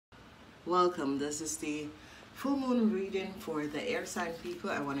Welcome. This is the full moon reading for the air sign people.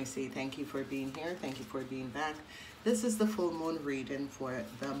 I want to say thank you for being here. Thank you for being back. This is the full moon reading for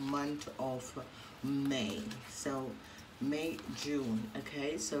the month of May. So May, June.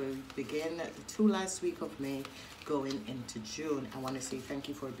 Okay, so we begin the two last week of May going into June. I want to say thank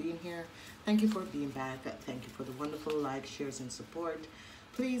you for being here. Thank you for being back. Thank you for the wonderful likes, shares, and support.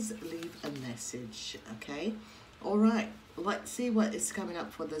 Please leave a message. Okay. All right, let's see what is coming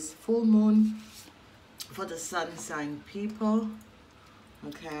up for this full moon for the sun sign people.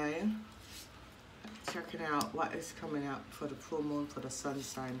 Okay, checking out what is coming up for the full moon for the sun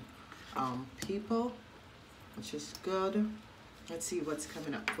sign people, which is good. Let's see what's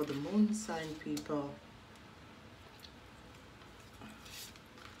coming up for the moon sign people.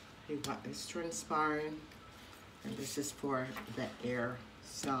 See what is transpiring, and this is for the air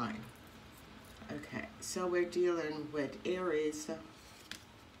sign. Okay, so we're dealing with Aries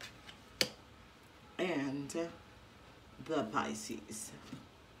and the Pisces.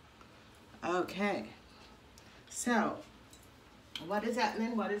 Okay, so what is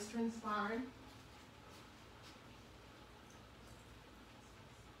happening? What is transpiring?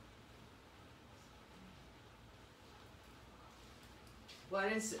 What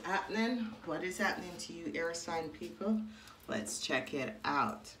is happening? What is happening to you, air sign people? Let's check it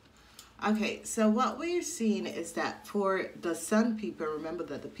out. Okay, so what we're seeing is that for the sun people, remember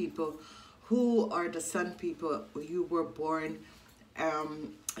that the people who are the sun people, you were born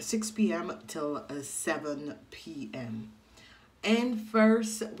 6 p.m. till 7 p.m. And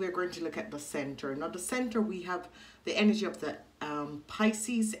first, we're going to look at the center. Now, the center, we have the energy of the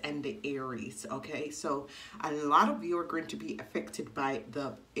Pisces and the Aries, okay? So a lot of you are going to be affected by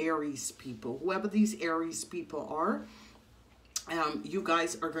the Aries people. Whoever these Aries people are, you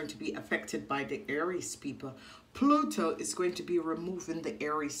guys are going to be affected by the Aries people. Pluto is going to be removing the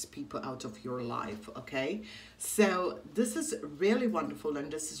Aries people out of your life, okay? So this is really wonderful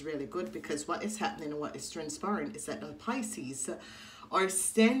and this is really good, because what is happening and what is transpiring is that the Pisces are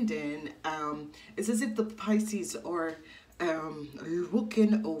standing, it's as if the Pisces are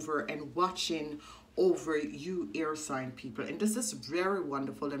looking over and watching over you air sign people, and this is very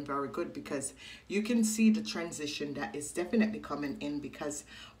wonderful and very good, because you can see the transition that is definitely coming in, because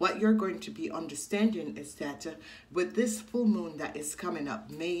what you're going to be understanding is that with this full moon that is coming up,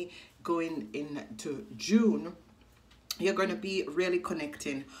 May going into June, you're going to be really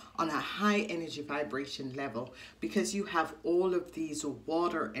connecting on a high energy vibration level, because you have all of these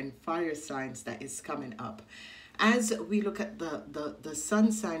water and fire signs that is coming up. As we look at the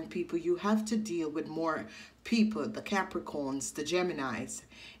sun sign people, you have to deal with more people, the Capricorns, the Geminis,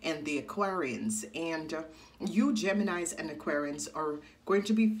 and the Aquarians. And you Geminis and Aquarians are going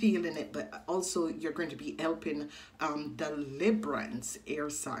to be feeling it, but also you're going to be helping the Librans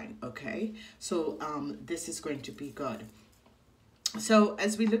air sign, okay? So this is going to be good. So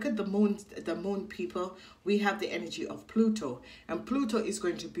as we look at the moon people, we have the energy of Pluto, and Pluto is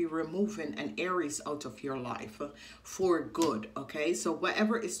going to be removing an Aries out of your life for good, okay? So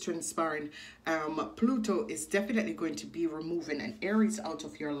whatever is transpiring, Pluto is definitely going to be removing an Aries out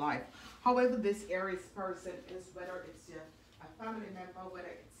of your life. However, this Aries person is, whether it's a family member, whether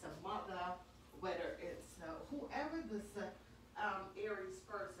it's a mother, whether it's whoever this Aries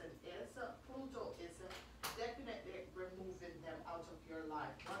person is, Pluto is definitely removing them out of your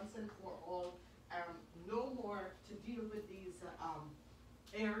life once and for all. No more to deal with these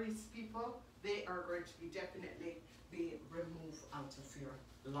Aries people. They are going to be definitely be removed out of your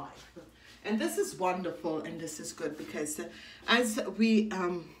life, and this is wonderful and this is good, because as we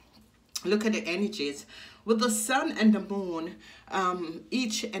look at the energies with the sun and the moon,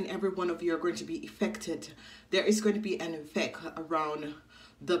 each and every one of you are going to be affected. There is going to be an effect around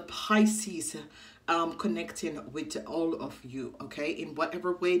the Pisces connecting with all of you, okay? In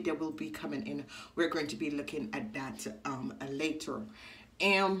whatever way they will be coming in, we're going to be looking at that later.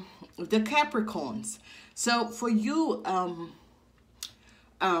 And the Capricorns, so for you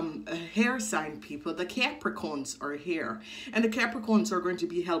hair sign people, the Capricorns are here, and the Capricorns are going to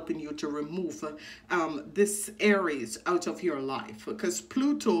be helping you to remove this Aries out of your life, because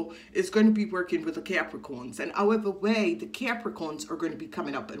Pluto is going to be working with the Capricorns, and however way the Capricorns are going to be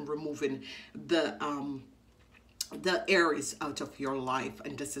coming up and removing the Aries out of your life,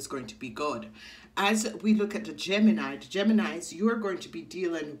 and this is going to be good. As we look at the Geminis, you are going to be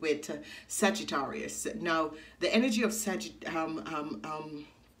dealing with Sagittarius. Now, the energy of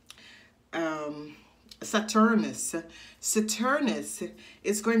Saturnus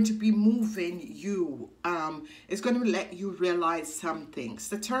is going to be moving you. It's going to let you realize something.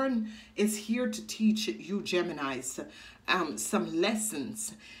 Saturn is here to teach you Geminis some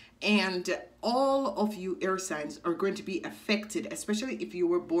lessons. And all of you air signs are going to be affected, especially if you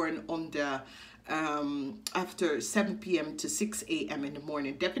were born on the after 7 p.m. to 6 a.m. in the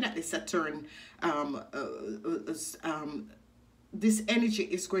morning. Definitely Saturn, this energy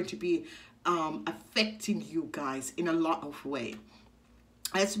is going to be affecting you guys in a lot of ways.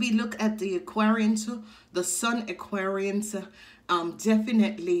 As we look at the Aquarians, the Sun Aquarians,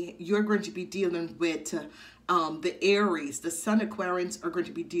 definitely you're going to be dealing with the Aries. The Sun Aquarians are going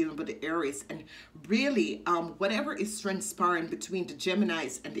to be dealing with the Aries. And really, whatever is transpiring between the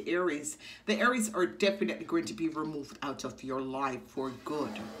Geminis and the Aries are definitely going to be removed out of your life for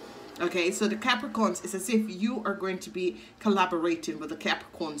good. Okay, so the Capricorns, it's as if you are going to be collaborating with the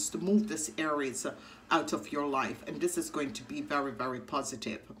Capricorns to move this Aries out of your life. And this is going to be very, very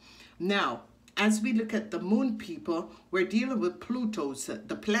positive. Now, as we look at the moon people, we're dealing with Pluto's.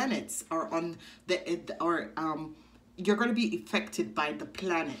 The planets are on you're going to be affected by the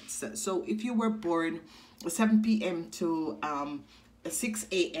planets. So if you were born 7 p.m. to 6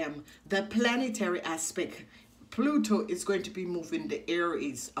 a.m., the planetary aspect, Pluto is going to be moving the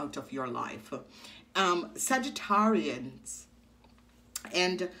Aries out of your life. Sagittarians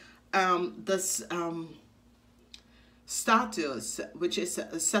and this status, which is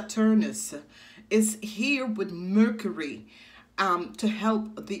Saturnus, is here with Mercury to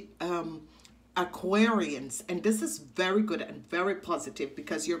help the Aquarians, and this is very good and very positive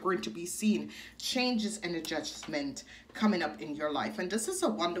because you're going to be seeing changes and adjustment coming up in your life. And this is a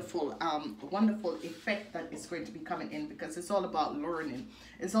wonderful wonderful effect that is going to be coming in, because it's all about learning,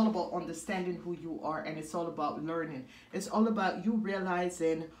 it's all about understanding who you are, and it's all about learning. It's all about you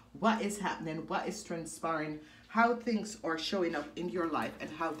realizing what is happening, what is transpiring, how things are showing up in your life, and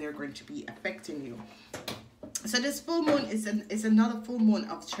how they're going to be affecting you. So this full moon is another full moon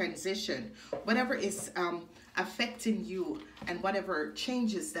of transition. Whatever is affecting you and whatever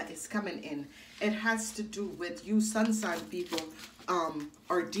changes that is coming in, it has to do with you sun sign people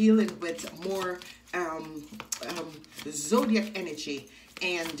are dealing with more zodiac energy,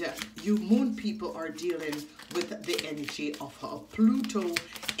 and you moon people are dealing with the energy of Pluto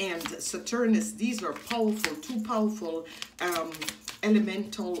and Saturnus. These are powerful, two powerful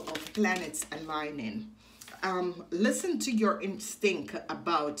elemental of planets aligning. Listen to your instinct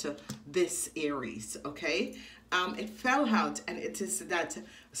about this Aries, okay? It fell out, and it is that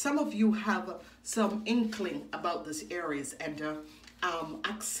some of you have some inkling about this Aries, and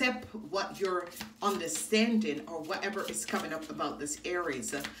accept what you're understanding or whatever is coming up about this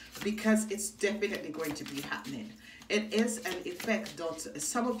Aries, because it's definitely going to be happening. It is an effect that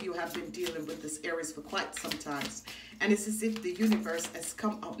some of you have been dealing with this Aries for quite some time. And it's as if the universe has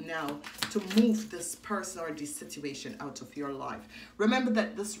come up now to move this person or this situation out of your life. Remember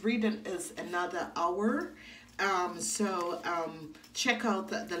that this reading is another hour. Check out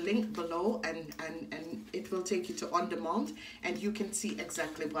the link below, and it will take you to on demand, and you can see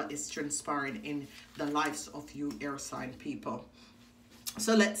exactly what is transpiring in the lives of you air sign people.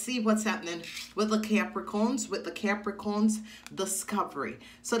 So let's see what's happening with the Capricorns. With the Capricorns, discovery.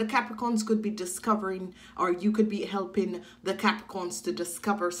 So the Capricorns could be discovering, or you could be helping the Capricorns to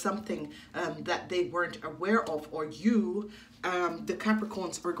discover something that they weren't aware of, or you, the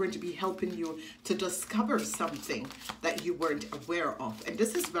Capricorns, are going to be helping you to discover something that you weren't aware of. And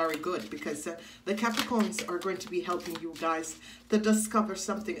this is very good, because the Capricorns are going to be helping you guys to discover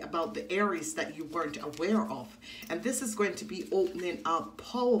something about the Aries that you weren't aware of. And this is going to be opening up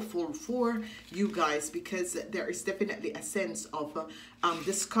powerful for you guys, because there is definitely a sense of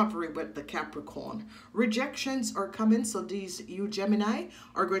discovery with the Capricorn. Rejections are coming, so these you Gemini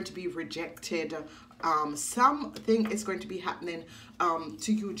are going to be rejected. Something is going to be happening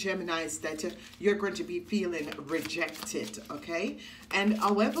to you Geminis that you're going to be feeling rejected, okay? And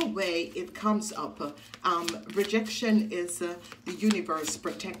however way it comes up, rejection is the universe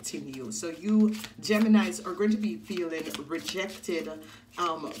protecting you. So you Geminis are going to be feeling rejected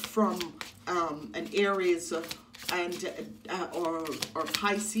from an Aries and or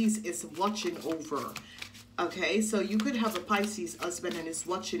Pisces is watching over. Okay, so you could have a Pisces husband and is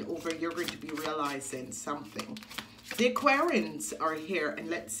watching over. You're going to be realizing something. The Aquarians are here, and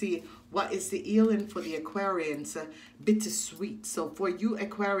let's see what is the healing for the Aquarians. Bittersweet. So for you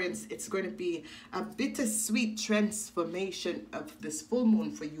Aquarians, it's going to be a bittersweet transformation of this full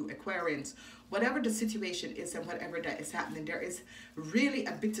moon for you Aquarians. Whatever the situation is and whatever that is happening, there is really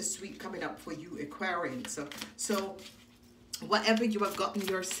a bittersweet coming up for you Aquarians. So whatever you have gotten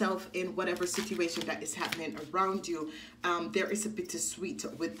yourself in, whatever situation that is happening around you, there is a bittersweet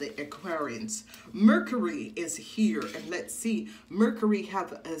with the Aquarians. Mercury is here, and let's see, Mercury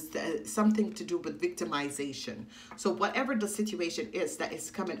have something to do with victimization. So whatever the situation is that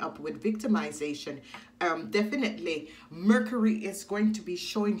is coming up with victimization, definitely Mercury is going to be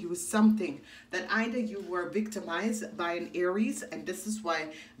showing you something that either you were victimized by an Aries, and this is why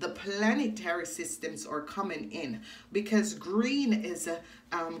the planetary systems are coming in, because green is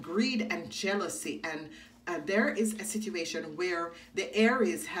greed and jealousy, and there is a situation where the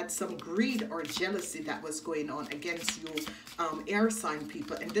Aries had some greed or jealousy that was going on against you, air sign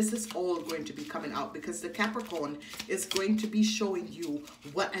people, and this is all going to be coming out because the Capricorn is going to be showing you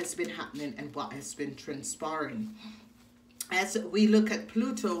what has been happening and what has been transpiring. As we look at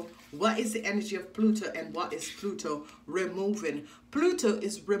Pluto, what is the energy of Pluto and what is Pluto removing? Pluto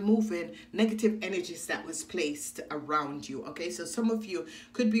is removing negative energies that was placed around you. Okay, so some of you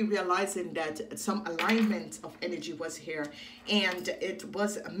could be realizing that some alignment of energy was here, and it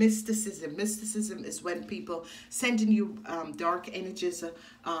was mysticism. Mysticism is when people sending you dark energies,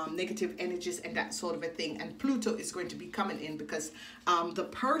 negative energies, and that sort of a thing. And Pluto is going to be coming in because the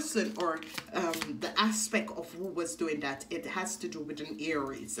person or the aspect of who was doing that, it has to do with an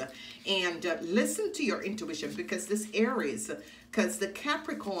Aries. And listen to your intuition, because this Aries, because the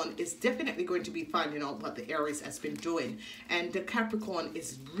Capricorn is definitely going to be finding out what the Aries has been doing, and the Capricorn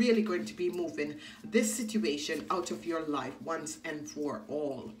is really going to be moving this situation out of your life once and for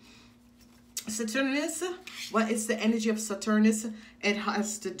all. Saturnus, what is the energy of Saturnus? It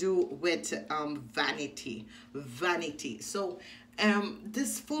has to do with vanity. So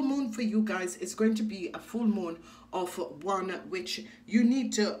this full moon for you guys is going to be a full moon of one which you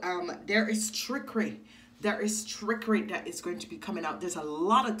need to, there is trickery. There is trickery that is going to be coming out. There's a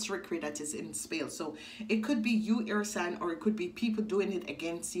lot of trickery that is in spell. So it could be you, air sign, or it could be people doing it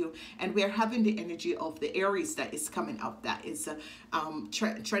against you. And we're having the energy of the Aries that is coming up, that is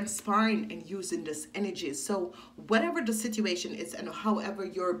transpiring and using this energy. So whatever the situation is and however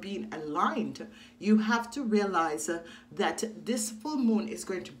you're being aligned, you have to realize that this full moon is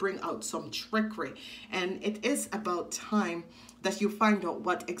going to bring out some trickery. And it is about time that you find out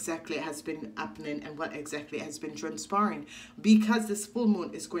what exactly has been happening and what exactly has been transpiring, because this full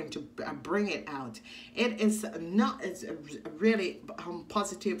moon is going to bring it out. It is not as a really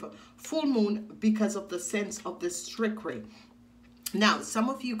positive full moon because of the sense of this trickery. Now, some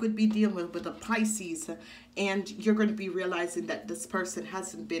of you could be dealing with a Pisces, and you're going to be realizing that this person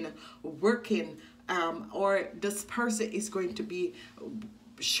hasn't been working, or this person is going to be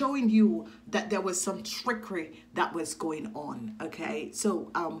showing you that there was some trickery that was going on. Okay,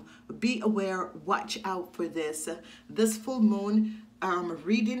 so be aware, watch out for this. This full moon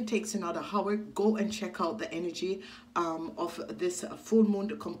reading takes another hour. Go and check out the energy of this full moon,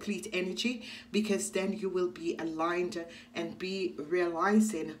 the complete energy, because then you will be aligned and be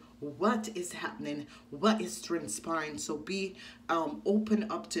realizing what is happening, what is transpiring. So be open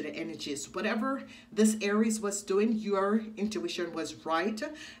up to the energies. Whatever this Aries was doing, your intuition was right.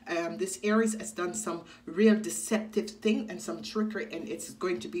 This Aries has done some real deceptive thing and some trickery, and it's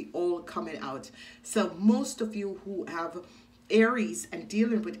going to be all coming out. So most of you who have Aries and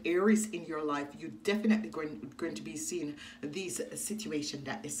dealing with Aries in your life, you definitely going to be seeing these situation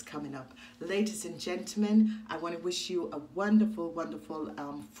that is coming up. Ladies and gentlemen, I want to wish you a wonderful, wonderful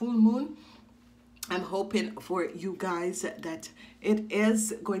full moon. I'm hoping for you guys that it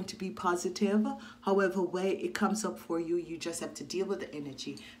is going to be positive. However way it comes up for you, you just have to deal with the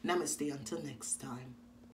energy. Namaste until next time.